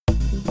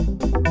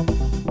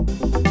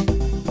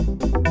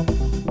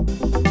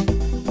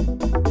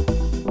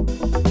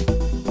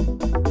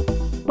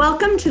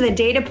Welcome to the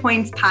Data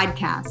Points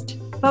podcast.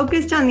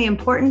 Focused on the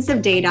importance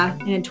of data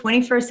in a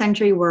 21st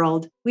century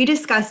world, we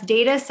discuss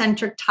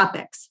data-centric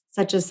topics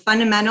such as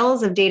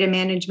fundamentals of data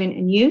management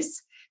and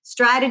use,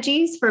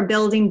 strategies for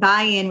building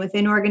buy-in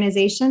within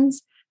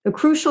organizations, the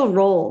crucial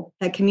role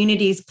that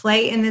communities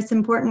play in this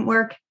important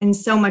work, and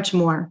so much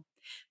more.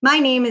 My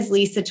name is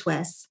Lisa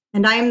Twiss,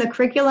 and I am the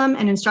curriculum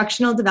and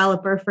instructional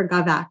developer for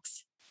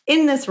GovX.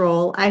 In this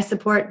role, I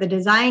support the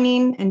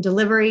designing and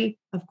delivery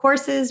of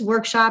courses,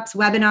 workshops,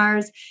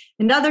 webinars,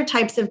 and other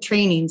types of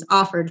trainings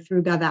offered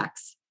through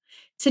GovX.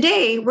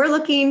 Today, we're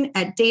looking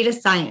at data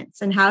science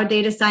and how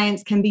data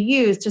science can be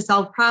used to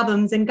solve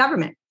problems in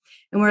government.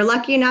 And we're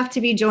lucky enough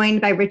to be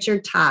joined by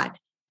Richard Todd,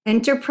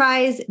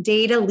 Enterprise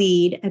Data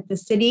Lead at the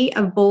City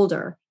of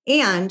Boulder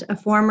and a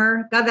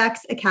former GovX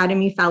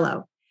Academy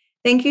Fellow.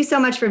 Thank you so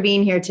much for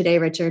being here today,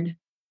 Richard.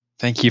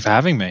 Thank you for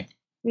having me.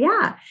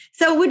 Yeah.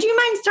 So would you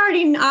mind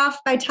starting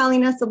off by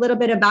telling us a little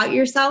bit about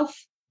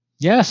yourself?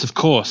 Yes, of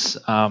course.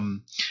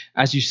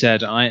 As you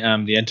said, I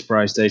am the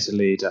Enterprise Data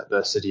Lead at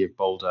the City of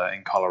Boulder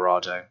in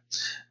Colorado,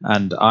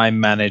 and I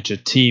manage a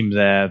team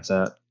there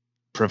that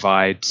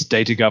provides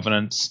data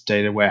governance,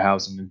 data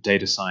warehousing, and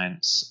data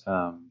science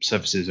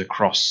services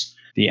across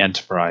the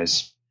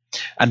enterprise.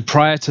 And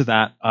prior to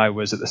that, I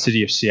was at the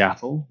City of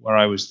Seattle, where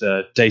I was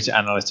the data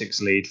analytics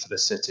lead for the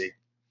city.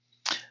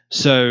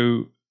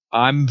 So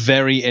I'm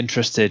very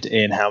interested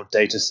in how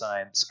data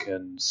science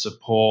can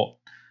support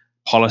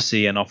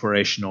policy and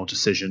operational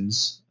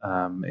decisions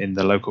in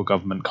the local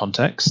government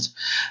context.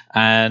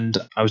 And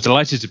I was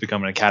delighted to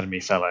become an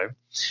Academy Fellow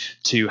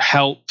to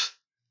help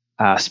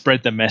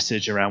spread the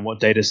message around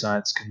what data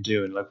science can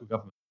do in local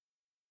government.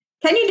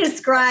 Can you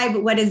describe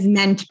what is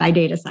meant by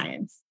data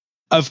science?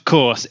 Of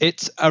course,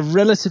 it's a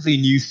relatively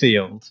new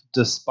field,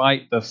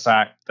 despite the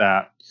fact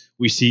that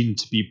we seem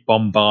to be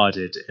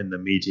bombarded in the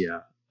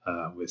media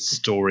with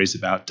stories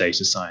about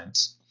data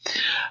science.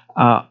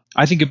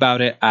 I think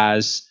about it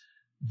as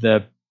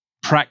the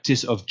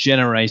practice of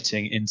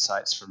generating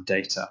insights from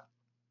data.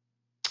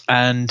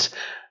 And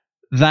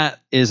that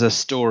is a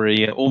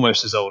story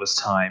almost as old as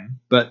time,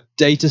 but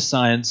data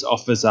science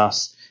offers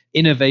us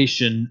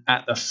innovation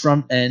at the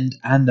front end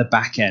and the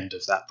back end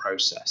of that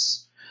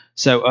process.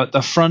 So at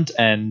the front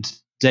end,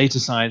 data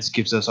science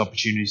gives us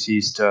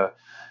opportunities to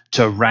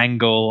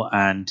wrangle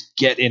and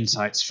get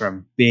insights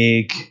from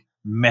big,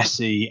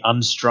 messy,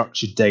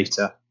 unstructured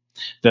data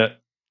that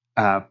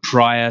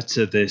prior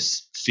to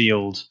this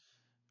field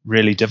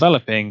really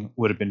developing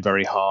would have been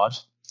very hard.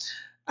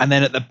 And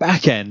then at the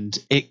back end,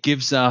 it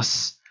gives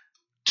us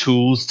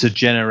tools to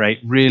generate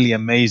really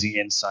amazing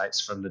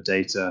insights from the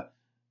data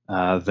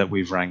that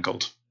we've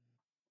wrangled.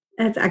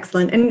 That's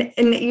excellent.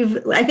 And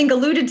you've, I think,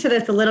 alluded to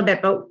this a little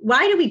bit, but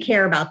why do we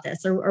care about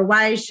this? Or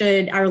why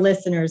should our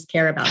listeners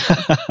care about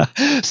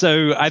this?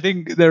 So I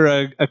think there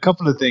are a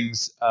couple of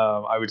things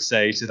I would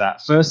say to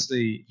that.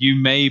 Firstly, you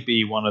may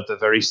be one of the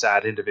very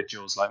sad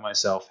individuals like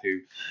myself who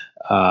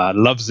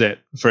loves it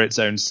for its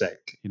own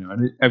sake.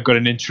 And I've got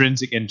an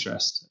intrinsic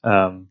interest.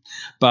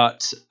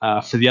 But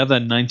for the other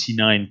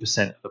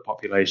 99% of the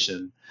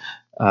population,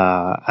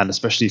 and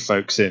especially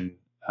folks in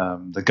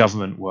the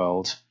government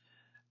world,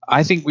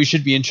 I think we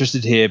should be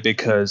interested here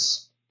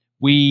because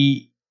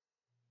we,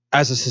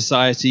 as a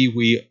society,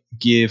 we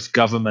give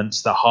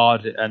governments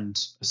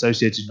and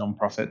associated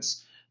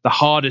nonprofits the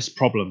hardest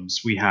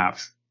problems we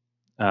have,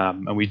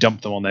 and we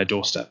dump them on their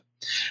doorstep.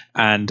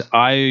 And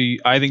I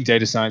think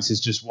data science is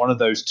just one of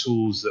those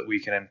tools that we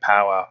can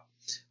empower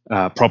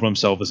problem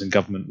solvers in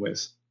government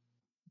with.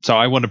 So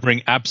I want to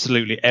bring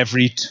absolutely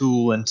every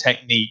tool and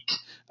technique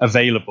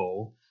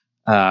available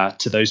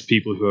to those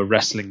people who are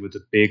wrestling with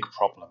the big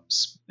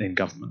problems in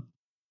government.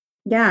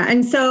 Yeah.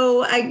 And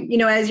so,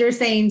 as you're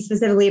saying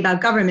specifically about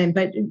government,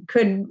 but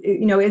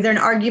is there an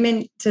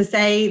argument to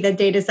say that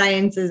data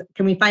science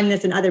can we find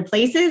this in other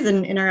places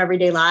and in our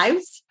everyday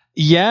lives?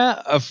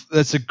 Yeah,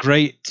 that's a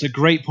great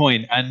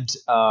point. And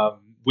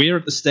we're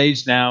at the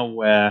stage now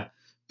where,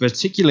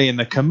 particularly in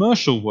the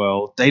commercial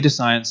world, data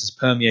science has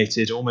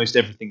permeated almost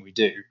everything we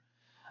do.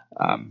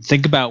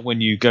 Think about when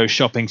you go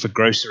shopping for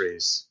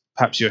groceries.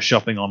 Perhaps you're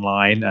shopping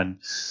online and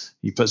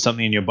you put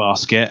something in your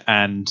basket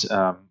and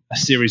a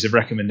series of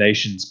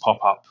recommendations pop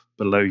up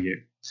below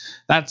you.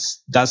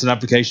 That's an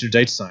application of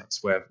data science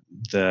where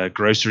the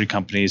grocery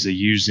companies are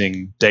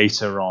using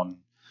data on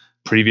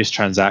previous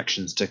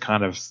transactions to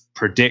kind of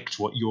predict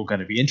what you're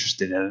going to be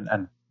interested in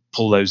and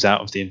pull those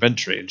out of the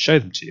inventory and show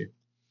them to you.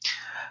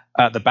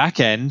 At the back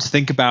end,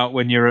 think about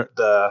when you're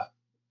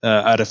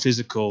at a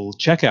physical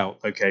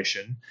checkout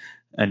location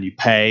and you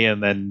pay,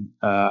 and then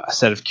a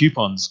set of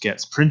coupons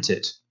gets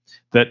printed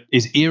that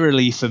is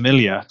eerily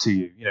familiar to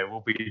you.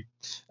 Will be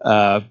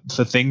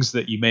for things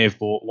that you may have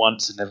bought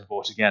once and never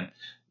bought again.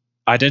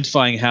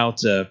 Identifying how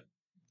to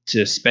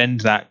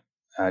spend that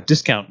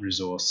discount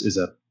resource is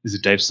a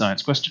data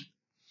science question.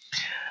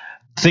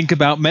 Think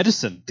about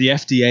medicine. The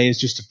FDA has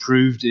just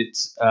approved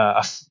its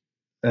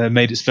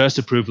made its first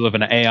approval of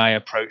an AI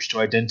approach to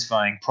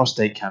identifying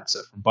prostate cancer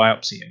from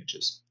biopsy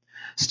images.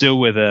 Still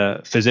with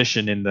a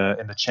physician in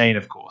the chain,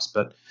 of course,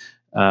 but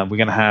we're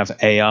going to have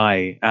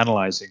AI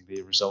analyzing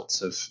the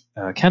results of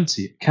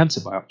cancer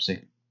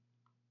biopsy.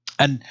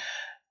 And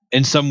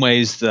in some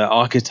ways, the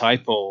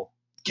archetypal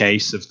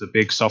case of the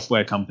big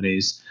software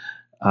companies,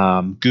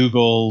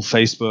 Google,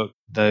 Facebook,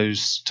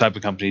 those type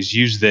of companies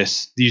use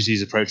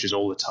these approaches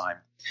all the time.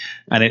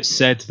 And it's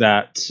said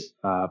that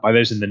by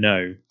those in the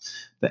know,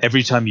 that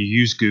every time you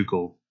use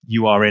Google,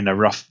 you are in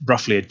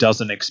roughly a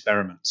dozen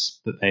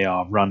experiments that they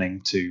are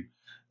running to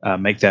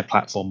make their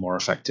platform more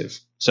effective.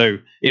 So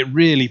it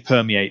really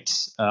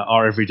permeates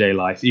our everyday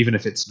life, even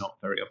if it's not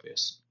very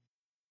obvious.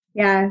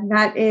 Yeah,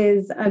 that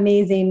is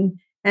amazing.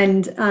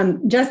 And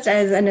just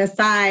as an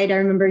aside, I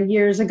remember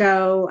years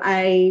ago,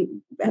 I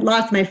had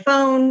lost my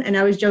phone and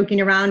I was joking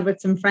around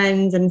with some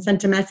friends and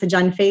sent a message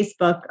on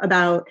Facebook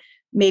about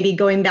maybe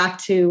going back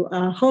to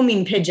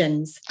homing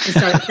pigeons to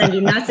start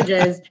sending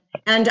messages.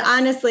 And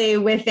honestly,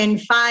 within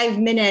 5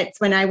 minutes,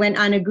 when I went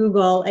on a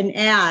Google, an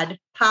ad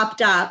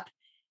popped up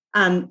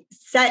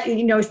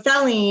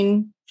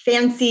selling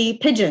fancy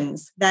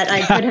pigeons that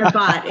I could have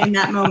bought in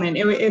that moment.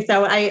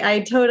 So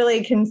I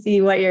totally can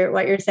see what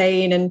you're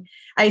saying. And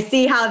I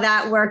see how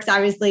that works,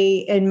 obviously,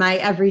 in my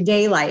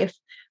everyday life.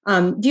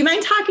 Do you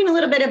mind talking a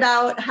little bit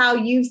about how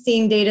you've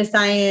seen data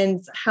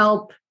science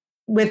help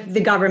with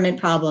the government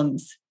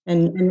problems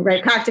and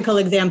write practical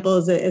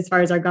examples as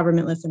far as our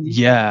government listeners?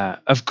 Yeah,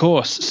 of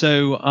course.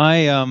 So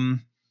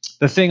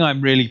the thing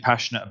I'm really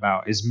passionate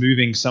about is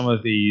moving some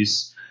of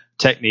these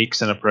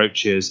techniques and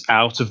approaches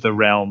out of the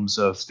realms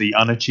of the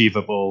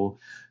unachievable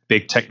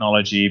big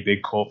technology,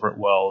 big corporate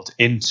world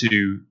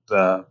into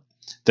the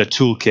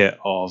toolkit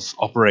of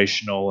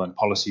operational and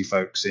policy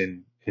folks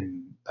in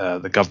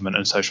the government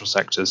and social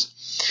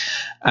sectors.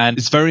 And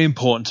it's very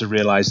important to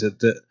realize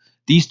that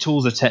these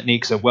tools or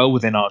techniques are well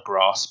within our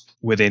grasp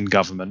within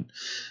government.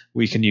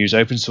 We can use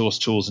open source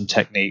tools and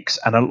techniques,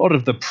 and a lot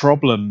of the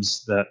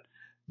problems that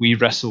we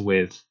wrestle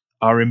with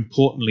are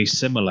importantly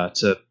similar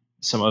to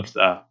some of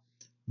the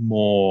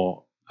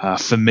more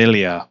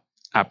familiar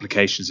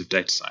applications of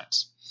data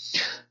science.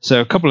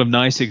 So a couple of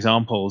nice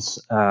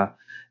examples.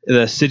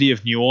 The city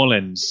of New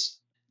Orleans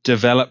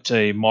developed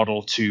a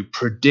model to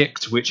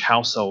predict which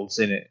households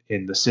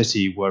in the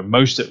city were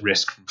most at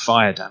risk from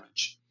fire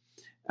damage,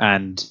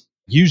 and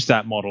used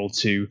that model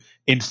to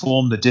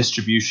inform the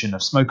distribution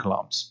of smoke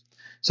alarms,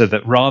 so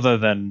that rather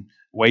than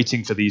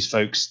waiting for these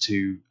folks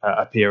to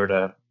appear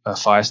at a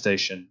fire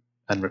station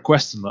and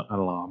request an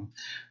alarm,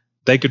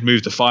 they could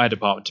move the fire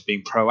department to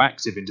being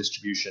proactive in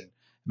distribution,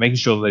 making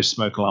sure that those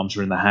smoke alarms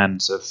were in the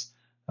hands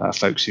of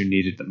folks who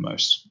needed them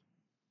most.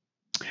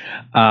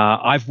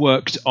 I've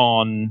worked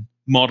on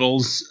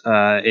models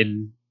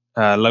in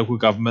local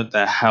government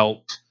that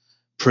help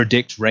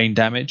predict rain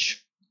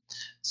damage.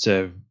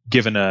 So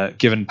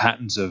given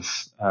patterns of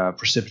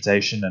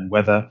precipitation and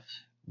weather,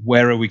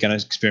 where are we going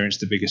to experience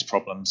the biggest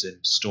problems in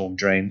storm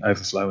drain,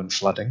 overflow, and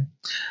flooding?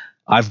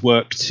 I've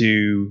worked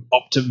to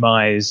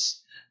optimize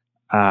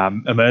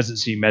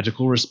emergency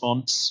medical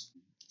response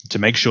to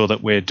make sure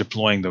that we're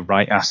deploying the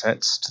right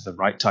assets to the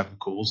right type of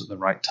calls at the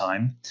right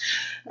time.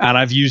 And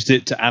I've used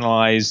it to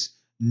analyze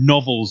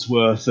novels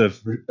worth of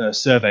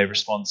survey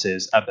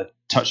responses at the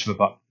touch of a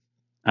button.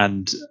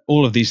 And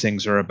all of these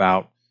things are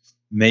about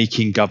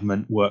making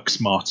government work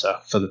smarter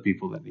for the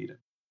people that need it.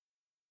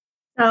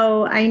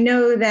 So I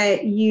know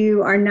that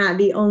you are not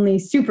the only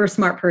super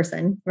smart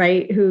person,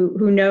 right?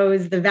 Who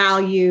knows the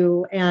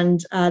value and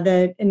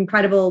the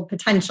incredible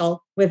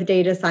potential with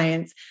data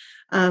science.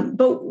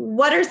 But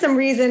what are some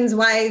reasons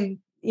why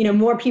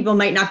more people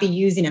might not be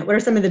using it? What are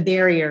some of the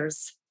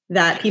barriers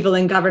that people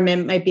in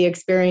government might be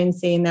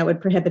experiencing that would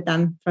prohibit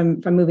them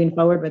from moving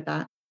forward with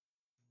that?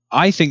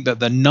 I think that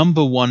the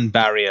number one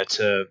barrier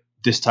to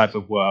this type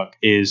of work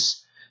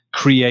is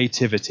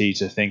creativity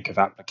to think of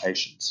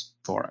applications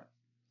for it.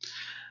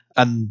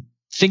 And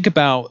think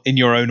about in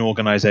your own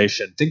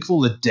organization, think of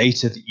all the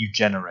data that you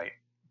generate,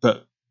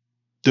 but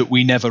that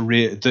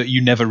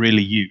you never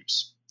really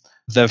use.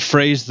 The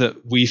phrase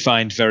that we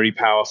find very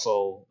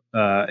powerful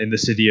in the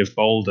city of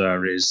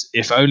Boulder is,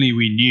 if only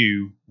we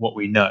knew what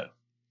we know.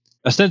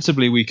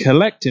 Ostensibly, we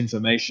collect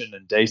information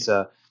and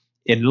data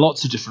in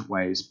lots of different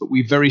ways, but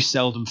we very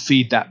seldom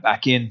feed that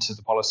back into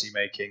the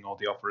policymaking or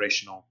the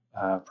operational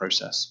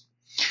process.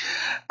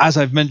 As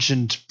I've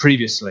mentioned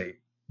previously,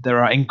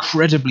 there are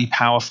incredibly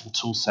powerful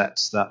tool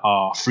sets that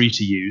are free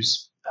to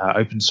use,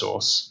 open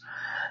source.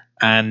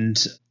 And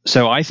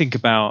so I think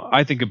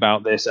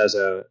about this as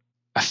a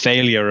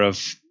failure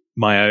of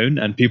my own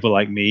and people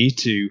like me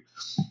to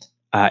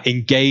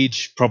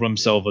engage problem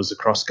solvers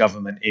across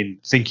government in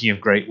thinking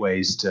of great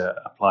ways to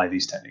apply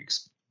these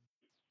techniques.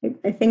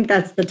 I think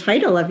that's the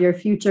title of your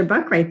future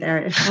book right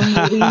there. If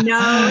only we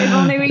know, if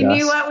only we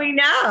knew what we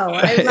know.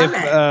 I love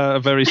it. A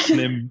very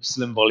slim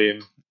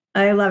volume.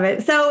 I love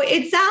it. So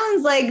it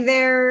sounds like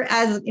there,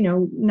 as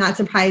not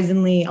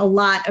surprisingly, a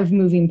lot of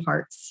moving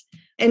parts.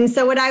 And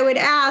so what I would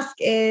ask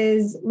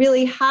is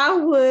really,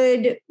 how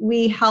would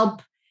we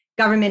help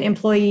government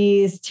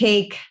employees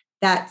take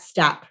that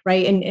step,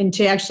 right? And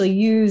to actually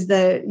use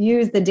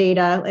the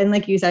data. And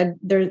like you said,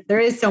 there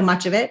is so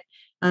much of it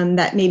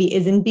that maybe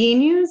isn't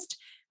being used.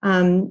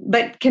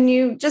 But can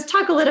you just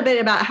talk a little bit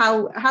about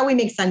how we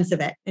make sense of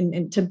it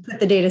and to put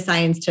the data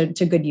science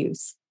to good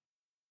use?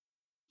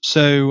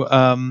 So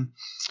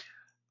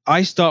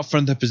I start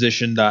from the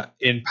position that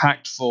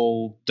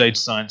impactful data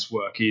science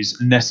work is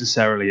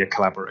necessarily a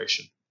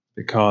collaboration,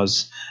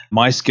 because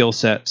my skill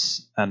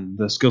sets and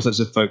the skill sets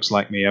of folks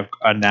like me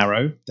are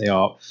narrow.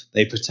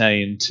 They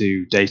pertain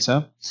to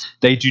data.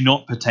 They do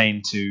not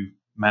pertain to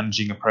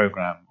managing a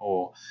program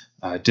or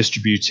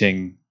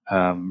distributing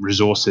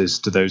resources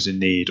to those in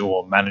need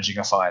or managing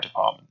a fire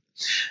department.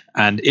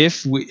 And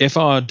if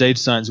our data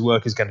science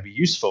work is going to be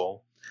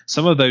useful,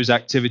 some of those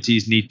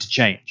activities need to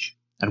change.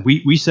 And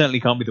we certainly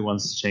can't be the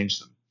ones to change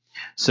them.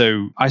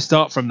 So I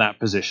start from that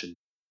position.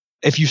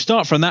 If you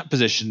start from that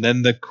position,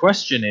 then the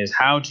question is,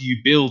 how do you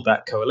build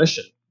that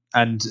coalition?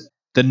 And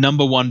the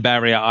number one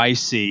barrier I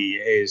see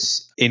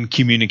is in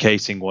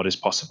communicating what is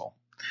possible.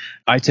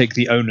 I take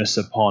the onus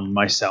upon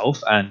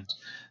myself and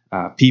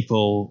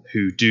people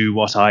who do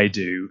what I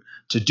do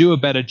to do a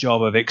better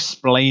job of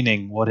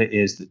explaining what it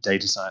is that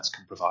data science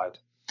can provide.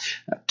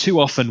 Too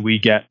often we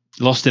get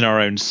lost in our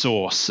own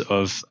source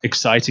of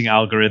exciting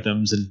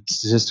algorithms and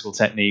statistical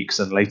techniques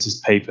and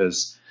latest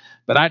papers.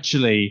 But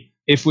actually,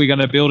 if we're going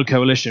to build a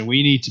coalition,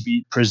 we need to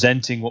be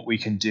presenting what we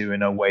can do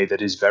in a way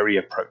that is very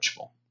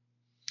approachable.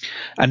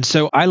 And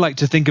so I like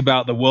to think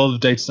about the world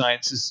of data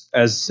science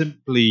as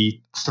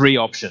simply three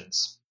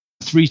options,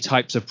 three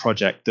types of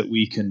project that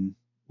we can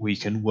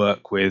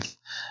work with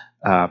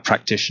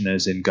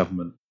practitioners in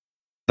government.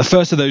 The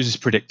first of those is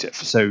predictive.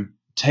 So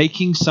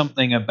taking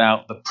something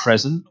about the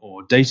present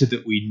or data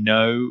that we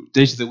know,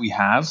 data that we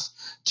have,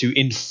 to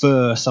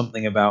infer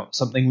something about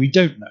something we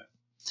don't know.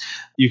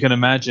 You can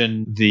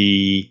imagine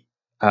the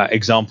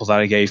example that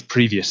I gave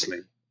previously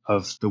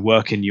of the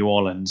work in New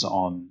Orleans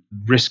on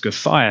risk of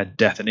fire,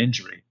 death, and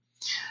injury.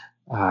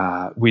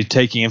 We're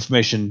taking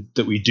information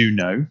that we do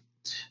know.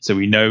 So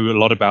we know a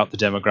lot about the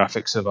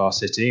demographics of our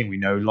city, and we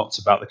know lots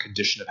about the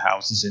condition of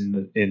houses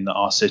in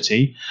our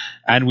city,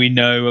 and we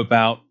know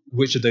about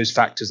which of those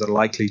factors are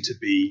likely to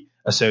be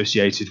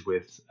associated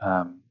with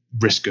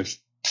risk of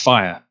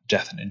fire,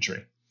 death, and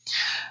injury.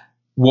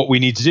 What we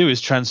need to do is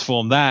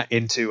transform that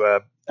into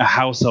a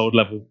household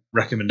level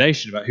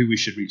recommendation about who we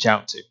should reach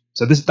out to.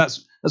 So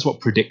that's what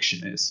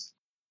prediction is.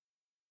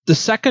 The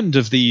second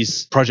of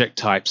these project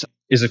types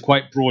is a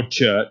quite broad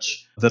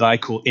church that I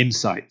call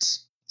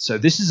insights. So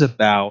this is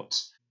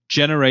about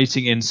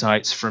generating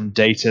insights from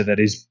data that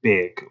is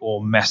big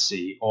or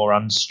messy or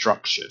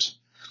unstructured,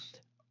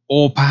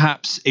 or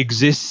perhaps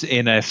exists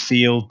in a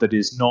field that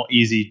is not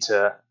easy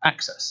to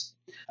access.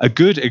 A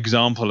good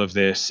example of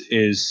this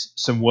is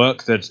some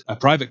work that a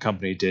private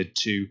company did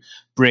to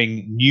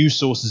bring new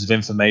sources of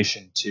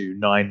information to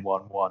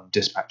 911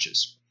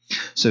 dispatchers.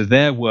 So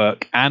their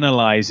work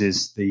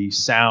analyzes the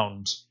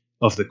sound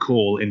of the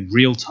call in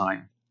real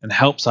time and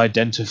helps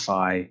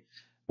identify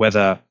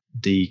whether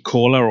the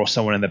caller or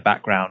someone in the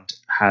background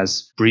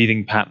has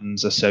breathing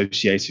patterns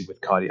associated with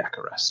cardiac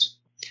arrest,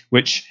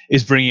 which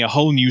is bringing a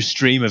whole new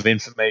stream of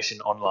information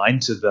online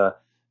to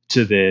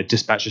the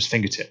dispatcher's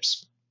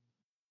fingertips.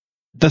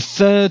 The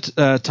third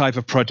type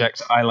of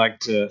project I like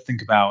to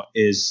think about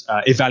is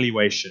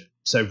evaluation.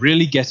 So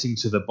really getting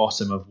to the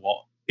bottom of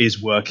what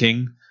is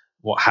working,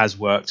 what has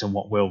worked, and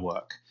what will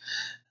work.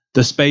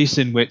 The space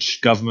in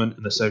which government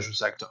and the social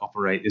sector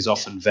operate is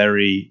often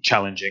very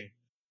challenging,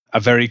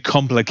 a very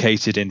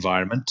complicated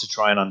environment to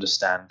try and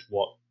understand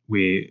what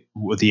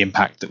the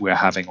impact that we're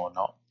having or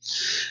not.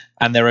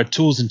 And there are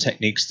tools and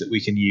techniques that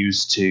we can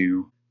use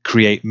to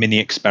create mini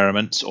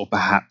experiments or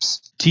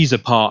perhaps tease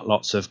apart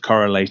lots of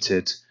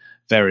correlated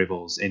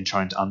variables in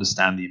trying to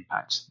understand the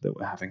impact that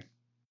we're having.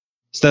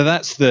 So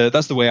that's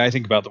the way I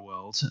think about the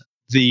world.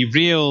 The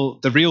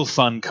real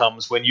fun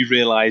comes when you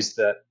realize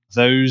that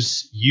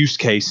those use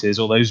cases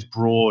or those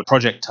broad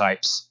project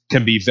types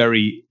can be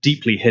very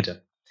deeply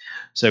hidden.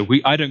 So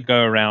I don't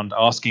go around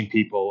asking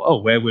people,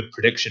 oh, where would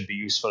prediction be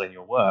useful in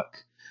your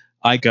work?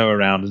 I go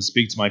around and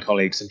speak to my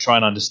colleagues and try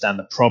and understand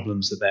the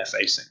problems that they're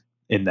facing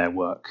in their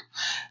work.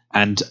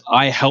 And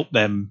I help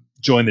them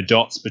join the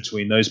dots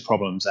between those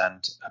problems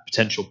and a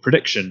potential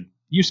prediction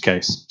use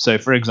case. So,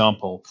 for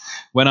example,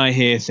 when I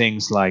hear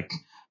things like,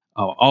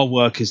 oh, our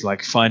work is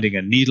like finding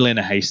a needle in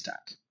a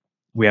haystack,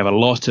 we have a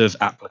lot of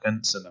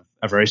applicants and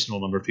a very small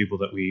number of people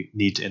that we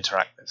need to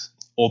interact with.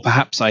 Or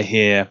perhaps I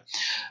hear,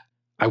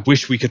 I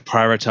wish we could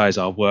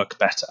prioritize our work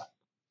better.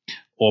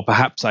 Or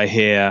perhaps I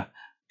hear,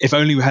 if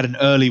only we had an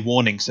early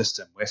warning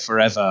system,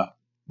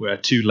 we're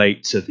too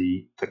late to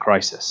the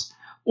crisis.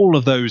 All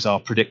of those are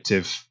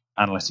predictive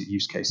analytic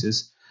use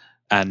cases,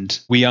 and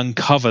we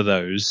uncover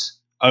those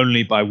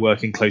only by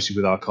working closely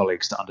with our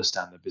colleagues to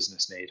understand the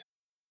business need.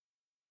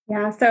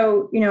 Yeah.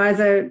 So, as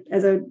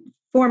a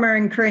former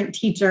and current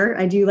teacher,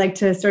 I do like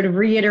to sort of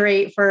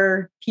reiterate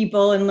for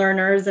people and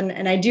learners.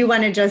 And I do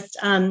want to just,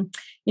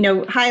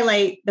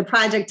 highlight the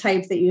project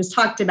types that you just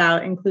talked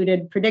about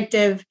included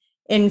predictive,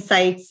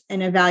 insights,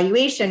 and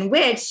evaluation,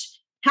 which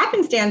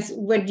happenstance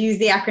would use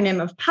the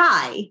acronym of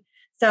PI.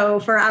 So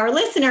for our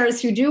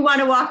listeners who do want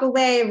to walk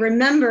away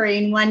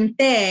remembering one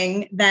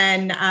thing,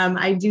 then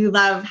I do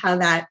love how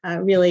that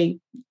really,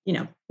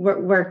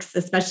 works,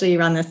 especially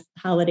around this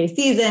holiday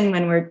season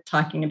when we're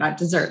talking about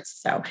desserts.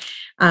 So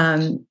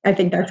I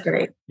think that's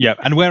great. Yeah,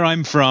 and where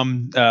I'm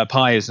from,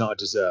 pie is not a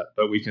dessert,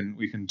 but we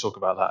can talk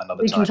about that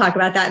another time. We can talk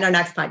about that in our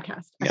next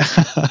podcast.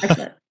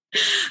 Excellent.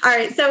 All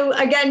right. So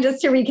again,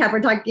 just to recap, we're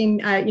talking,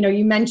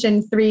 you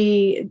mentioned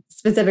 3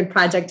 specific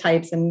project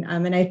types. And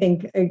I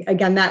think,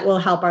 again, that will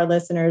help our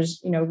listeners,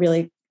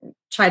 really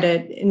try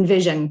to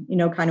envision,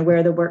 kind of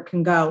where the work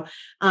can go.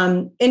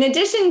 In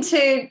addition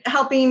to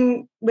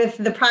helping with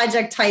the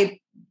project type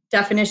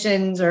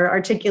definitions or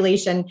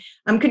articulation,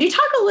 could you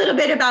talk a little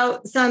bit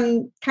about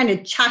some kind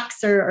of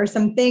checks or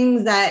some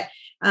things that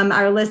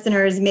our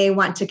listeners may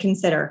want to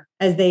consider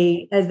as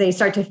they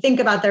start to think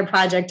about their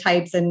project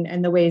types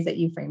and the ways that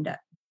you framed it?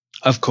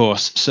 Of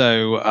course.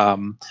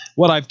 So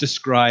what I've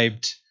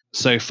described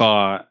so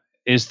far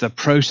is the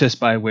process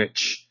by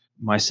which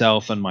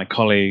myself and my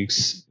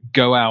colleagues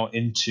go out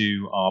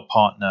into our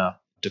partner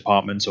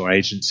departments or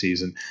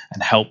agencies and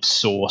help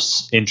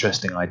source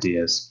interesting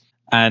ideas.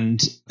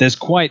 And there's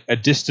quite a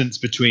distance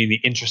between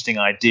the interesting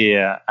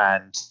idea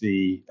and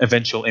the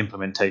eventual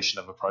implementation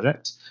of a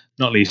project,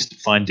 not least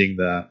finding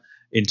the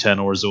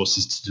internal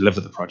resources to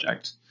deliver the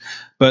project.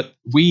 But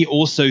we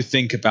also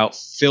think about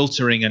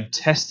filtering and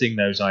testing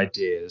those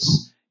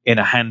ideas in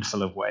a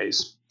handful of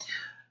ways.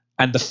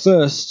 And the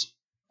first,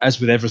 as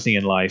with everything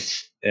in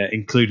life,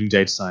 including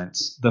data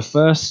science, the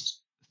first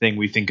thing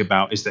we think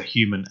about is the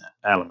human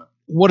element.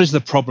 What is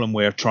the problem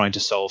we're trying to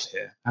solve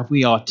here? Have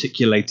we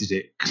articulated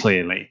it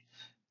clearly?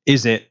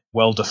 Is it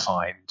well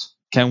defined?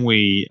 Can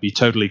we be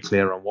totally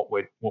clear on what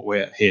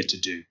we're here to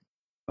do?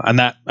 And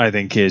that, I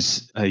think,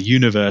 is a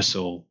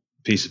universal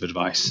piece of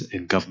advice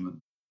in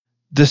government.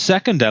 The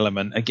second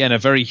element, again, a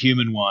very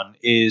human one,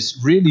 is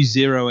really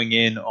zeroing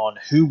in on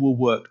who will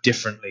work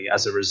differently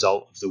as a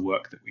result of the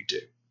work that we do.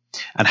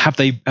 And have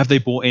they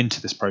bought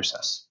into this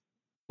process?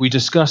 We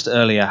discussed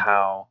earlier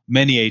how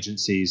many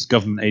agencies,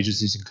 government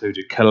agencies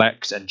included,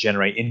 collect and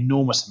generate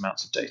enormous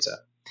amounts of data.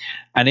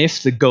 And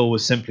if the goal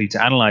was simply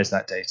to analyze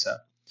that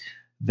data,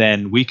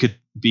 then we could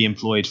be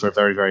employed for a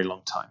very, very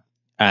long time.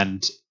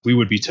 And we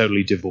would be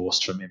totally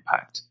divorced from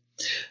impact.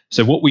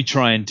 So what we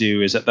try and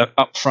do is at the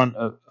upfront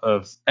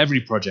of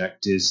every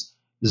project is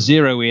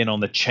zero in on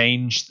the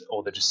change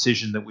or the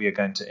decision that we are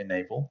going to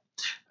enable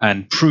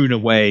and prune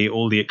away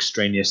all the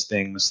extraneous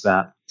things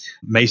that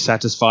may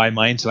satisfy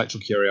my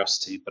intellectual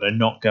curiosity, but are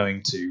not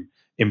going to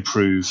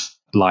improve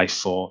life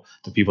for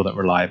the people that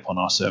rely upon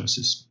our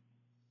services.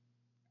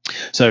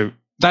 So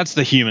that's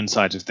the human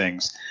side of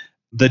things.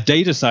 The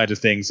data side of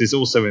things is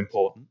also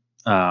important.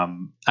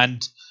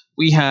 And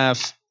we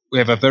have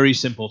a very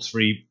simple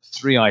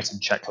three-item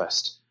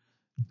checklist.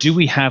 Do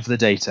we have the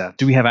data?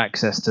 Do we have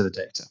access to the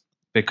data?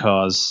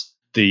 Because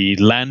the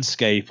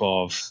landscape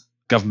of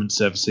government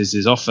services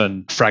is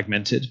often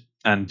fragmented,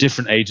 and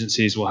different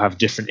agencies will have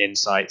different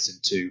insights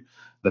into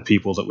the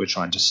people that we're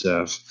trying to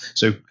serve.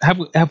 So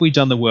have we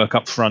done the work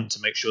up front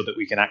to make sure that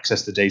we can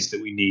access the data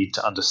that we need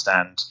to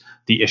understand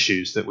the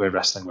issues that we're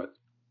wrestling with?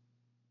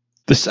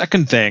 The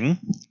second thing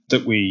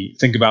that we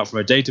think about from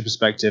a data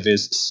perspective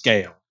is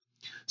scale.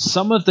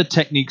 Some of the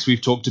techniques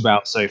we've talked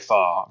about so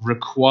far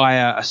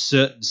require a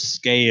certain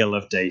scale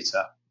of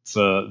data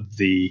for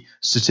the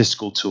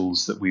statistical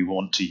tools that we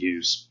want to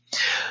use.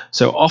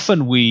 So often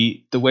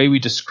the way we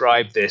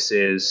describe this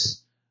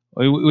is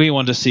we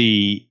want to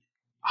see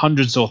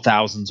hundreds or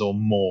thousands or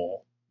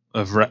more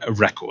of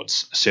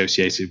records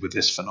associated with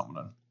this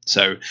phenomenon.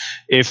 So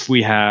if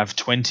we have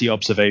 20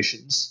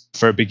 observations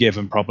for a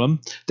given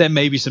problem, there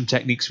may be some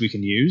techniques we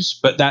can use,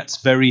 but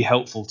that's very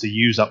helpful to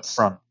use up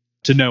front,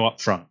 to know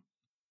up front.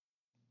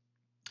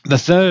 The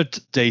third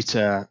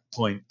data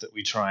point that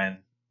we try and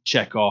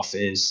check off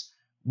is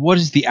what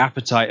is the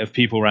appetite of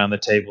people around the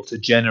table to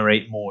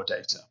generate more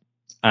data?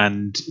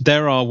 And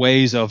there are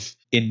ways of,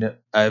 in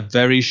a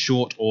very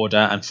short order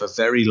and for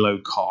very low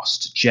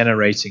cost,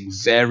 generating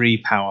very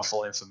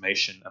powerful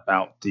information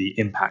about the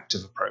impact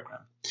of a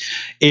program,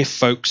 if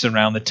folks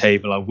around the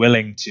table are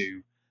willing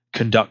to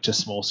conduct a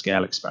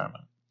small-scale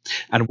experiment.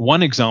 And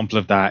one example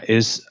of that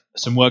is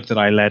some work that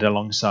I led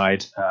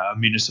alongside a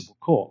municipal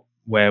court,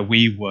 where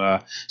we were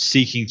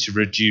seeking to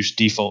reduce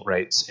default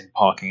rates in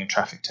parking and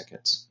traffic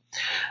tickets.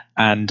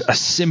 And a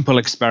simple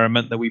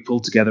experiment that we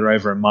pulled together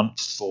over a month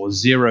for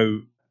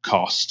zero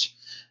cost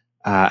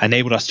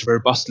enabled us to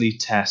robustly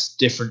test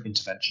different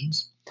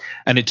interventions.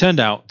 And it turned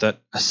out that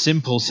a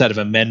simple set of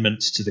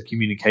amendments to the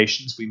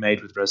communications we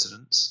made with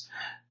residents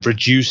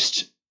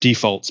reduced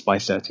defaults by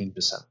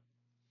 13%.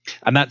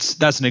 And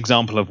that's an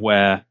example of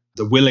where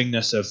the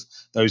willingness of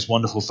those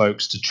wonderful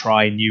folks to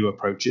try new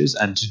approaches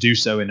and to do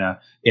so in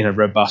a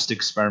robust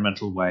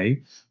experimental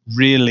way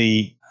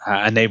really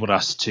enabled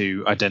us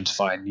to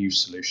identify a new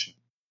solution.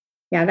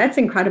 Yeah, that's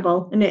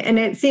incredible. And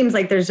it seems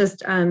like there's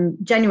just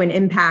genuine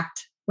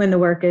impact when the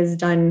work is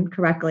done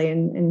correctly.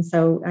 And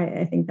so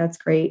I think that's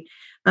great.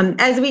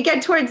 As we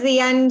get towards the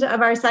end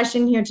of our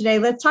session here today,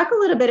 let's talk a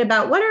little bit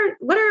about what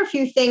are a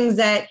few things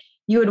that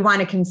you would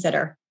want to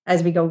consider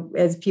as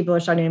people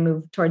are starting to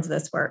move towards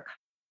this work.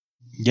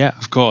 Yeah,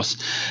 of course.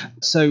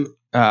 So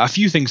a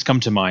few things come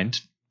to mind.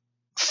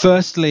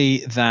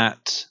 Firstly,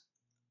 that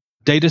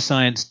data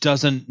science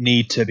doesn't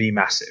need to be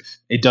massive.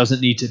 It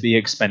doesn't need to be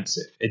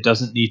expensive. It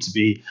doesn't need to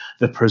be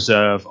the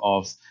preserve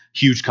of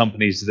huge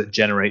companies that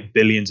generate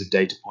billions of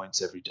data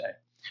points every day.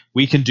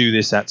 We can do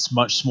this at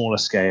much smaller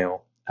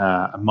scale,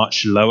 a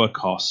much lower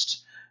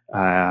cost,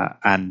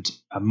 and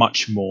a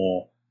much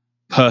more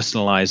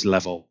personalized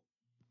level.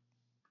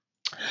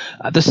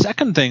 The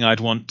second thing I'd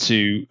want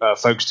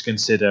folks to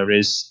consider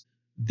is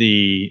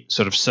the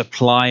sort of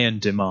supply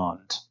and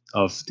demand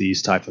of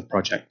these type of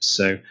projects.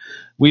 So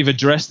we've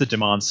addressed the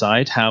demand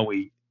side, how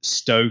we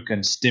stoke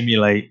and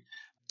stimulate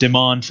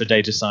demand for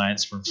data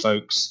science from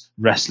folks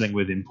wrestling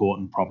with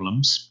important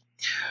problems.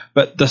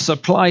 But the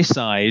supply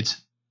side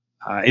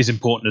is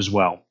important as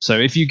well. So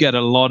if you get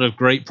a lot of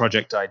great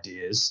project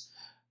ideas,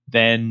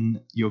 then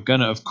you're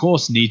going to, of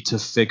course, need to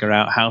figure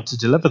out how to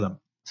deliver them.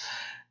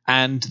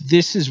 And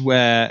this is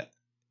where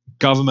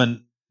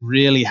government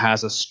really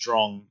has a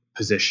strong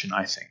position,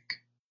 I think.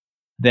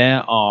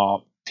 There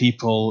are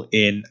people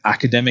in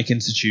academic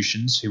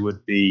institutions who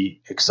would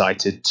be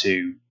excited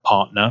to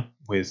partner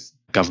with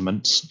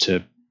governments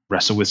to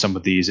wrestle with some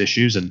of these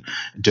issues and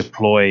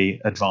deploy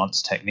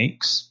advanced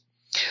techniques.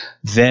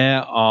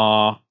 There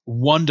are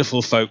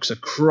wonderful folks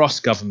across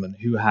government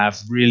who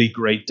have really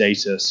great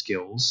data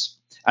skills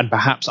and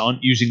perhaps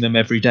aren't using them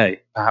every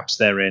day. Perhaps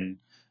they're in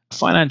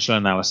financial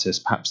analysis,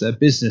 perhaps they're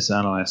business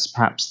analysts,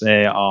 perhaps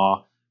they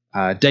are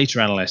data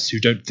analysts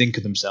who don't think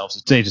of themselves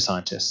as data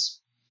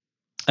scientists.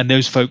 And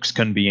those folks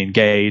can be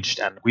engaged.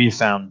 And we've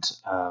found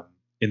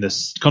in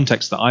this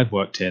context that I've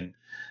worked in,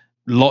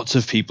 lots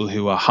of people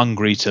who are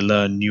hungry to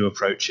learn new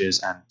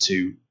approaches and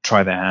to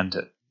try their hand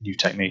at new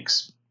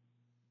techniques.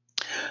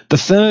 The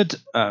third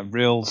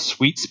real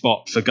sweet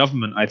spot for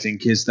government, I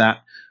think, is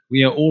that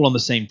we are all on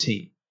the same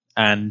team.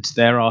 And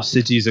there are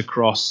cities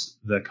across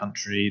the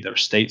country, there are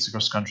states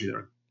across the country, there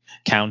are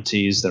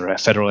counties, there are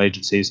federal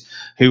agencies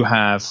who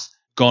have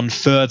gone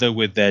further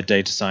with their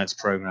data science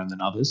program than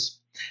others,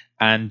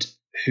 and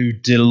who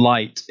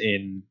delight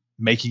in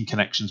making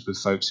connections with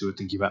folks who are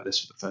thinking about this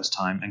for the first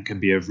time and can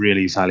be a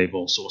really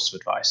valuable source of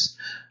advice.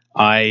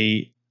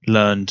 I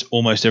learned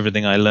almost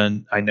everything I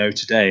know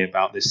today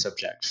about this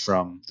subject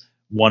from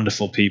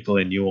wonderful people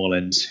in New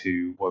Orleans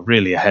who were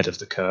really ahead of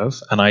the curve.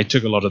 And I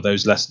took a lot of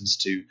those lessons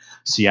to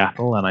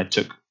Seattle, and I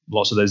took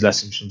lots of those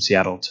lessons from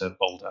Seattle to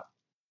Boulder.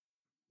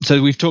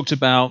 So we've talked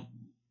about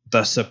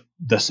the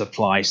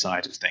supply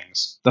side of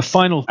things. The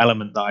final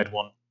element that I'd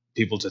want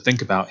people to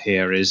think about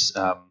here is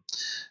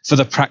for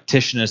the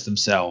practitioners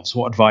themselves,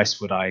 what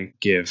advice would I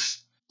give?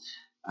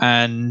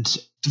 And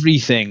three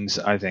things,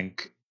 I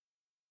think.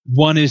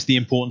 One is the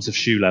importance of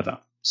shoe leather.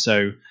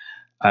 So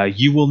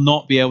you will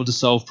not be able to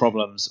solve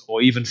problems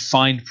or even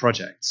find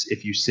projects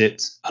if you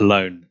sit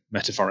alone,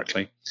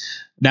 metaphorically.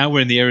 Now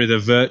we're in the era of the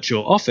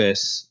virtual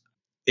office.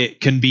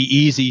 It can be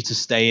easy to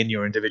stay in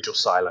your individual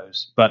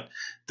silos, but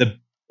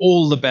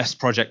all the best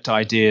project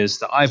ideas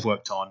that I've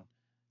worked on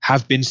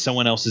have been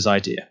someone else's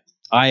idea.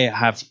 I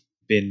have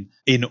been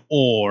in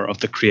awe of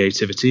the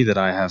creativity that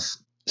I have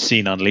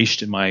seen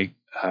unleashed in my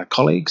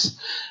colleagues.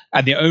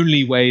 And the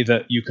only way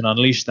that you can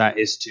unleash that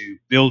is to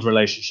build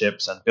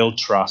relationships and build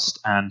trust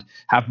and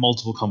have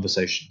multiple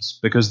conversations,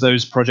 because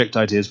those project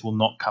ideas will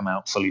not come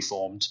out fully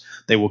formed.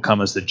 They will come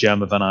as the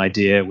germ of an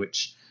idea,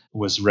 which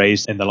was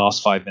raised in the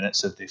last 5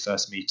 minutes of the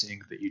first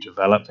meeting, that you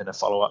develop in a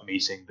follow-up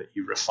meeting, that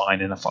you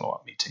refine in a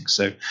follow-up meeting.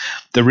 So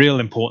the real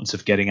importance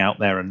of getting out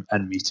there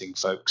and meeting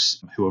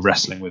folks who are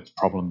wrestling with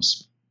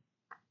problems.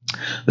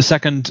 The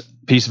second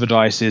piece of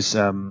advice is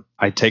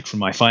I take from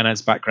my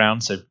finance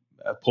background, so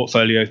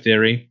portfolio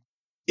theory.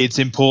 It's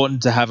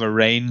important to have a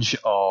range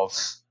of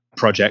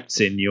projects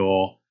in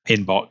your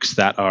inbox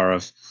that are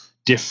of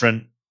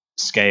different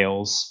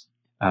scales,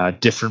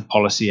 different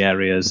policy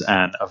areas,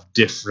 and of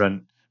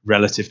different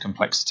relative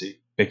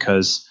complexity,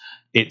 because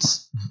it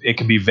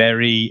can be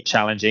very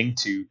challenging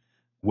to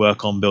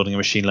work on building a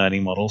machine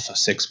learning model for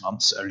 6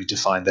 months only to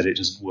find that it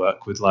doesn't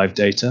work with live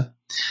data.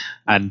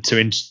 And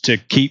to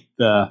keep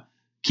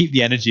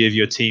the energy of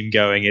your team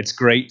going, it's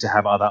great to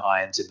have other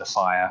irons in the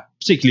fire,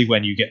 particularly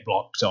when you get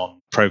blocked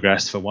on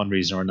progress for one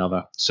reason or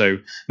another. So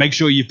make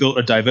sure you've built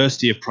a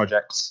diversity of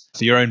projects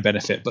for your own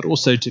benefit, but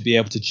also to be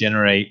able to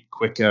generate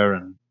quicker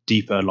and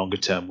deeper,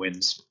 longer-term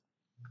wins.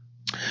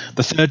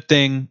 The third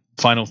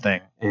final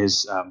thing,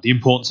 is the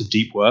importance of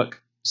deep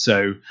work.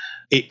 So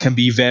it can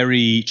be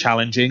very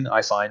challenging,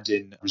 I find,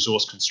 in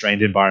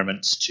resource-constrained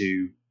environments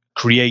to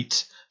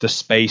create the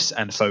space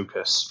and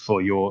focus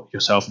for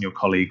yourself and your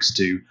colleagues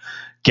to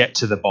get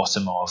to the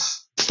bottom of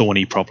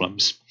thorny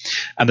problems.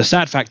 And the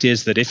sad fact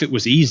is that if it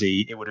was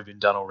easy, it would have been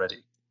done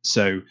already.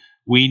 So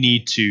we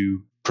need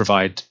to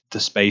provide the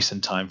space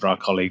and time for our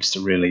colleagues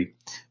to really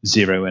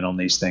zero in on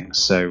these things.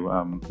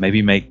 So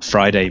maybe make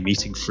Friday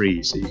meeting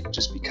free so you can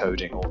just be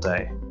coding all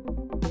day.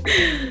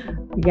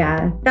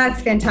 Yeah,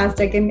 that's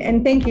fantastic.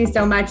 And thank you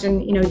so much.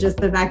 And, just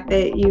the fact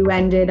that you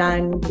ended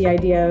on the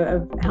idea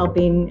of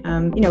helping,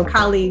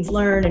 colleagues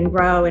learn and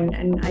grow.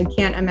 And I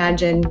can't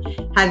imagine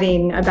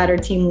having a better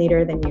team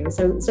leader than you.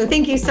 So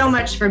thank you so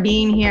much for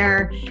being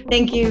here.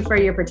 Thank you for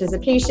your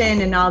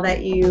participation and all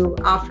that you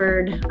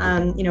offered,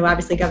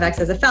 obviously GovX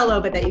as a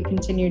fellow, but that you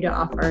continue to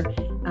offer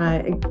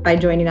by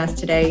joining us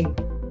today.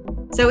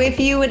 So if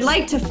you would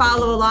like to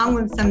follow along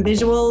with some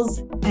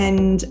visuals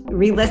and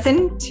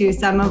re-listen to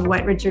some of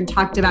what Richard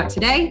talked about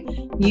today,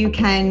 you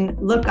can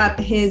look up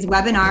his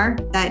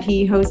webinar that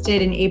he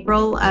hosted in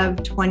April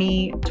of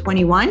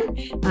 2021,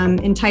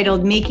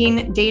 entitled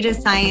Making Data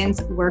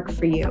Science Work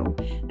for You.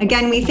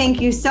 Again, we thank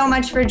you so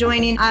much for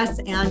joining us,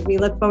 and we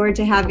look forward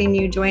to having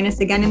you join us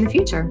again in the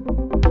future.